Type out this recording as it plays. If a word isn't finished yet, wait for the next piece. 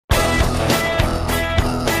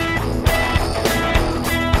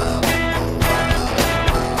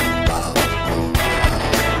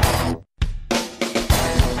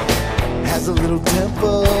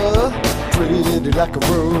like a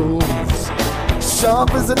rose,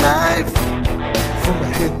 sharp as a knife from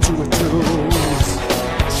her head to her toes.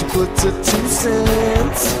 She puts her 2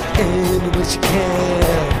 cents any way she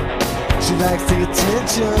can. She likes the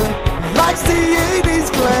attention, likes the 80s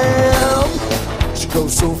glam. She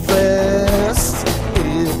goes so fast,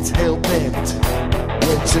 it's hell-bent.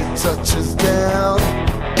 When she touches down,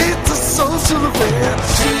 it's a social event.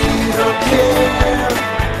 She don't care,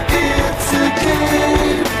 it's a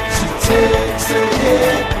game. She takes a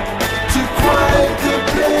hit to quiet the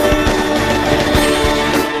pain.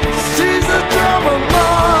 She's a drama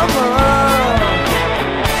mama,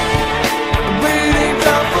 waiting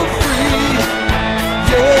down for free.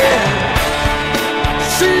 Yeah,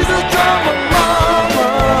 she's a drama mama,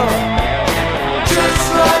 just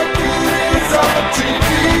like it is on TV.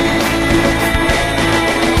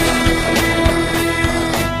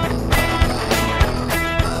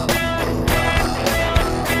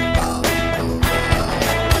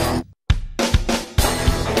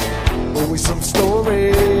 Always some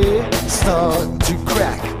story starting to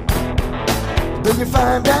crack. Then you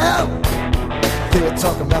find out they're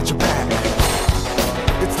talking about your back.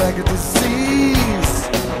 It's like a disease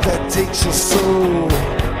that takes your soul.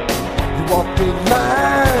 You walk the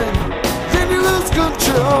line, then you lose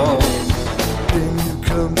control. Then you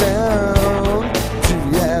come down to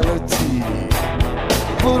reality,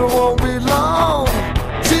 but it won't be long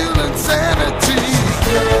till insanity.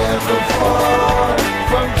 Never far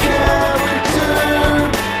from character,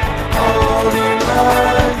 all the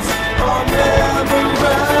lines are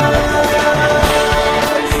memorized.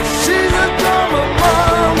 She's a drama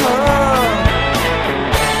mama,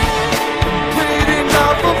 waiting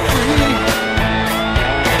out for free.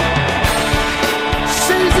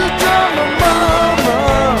 She's a drama mama,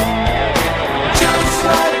 just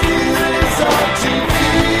like it is on TV.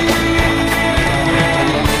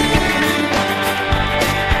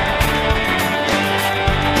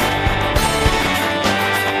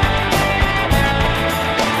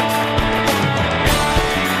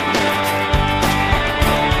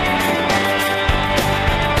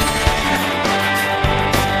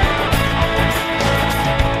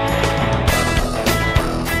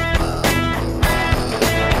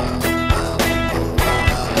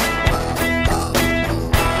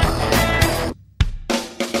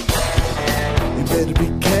 You better be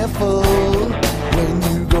careful when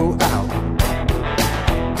you go out.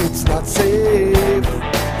 It's not safe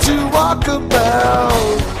to walk about.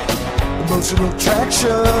 Emotional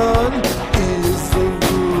attraction is the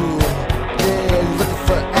rule. Yeah, you're looking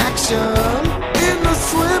for action in the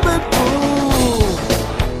swimming pool.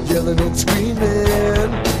 Yelling and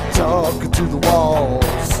screaming, talking to the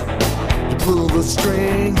walls. You pull the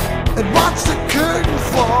string and watch the curtain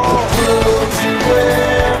fall. The clothes you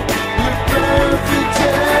wear, your perfect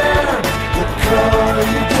hair, the car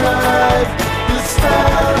you drive.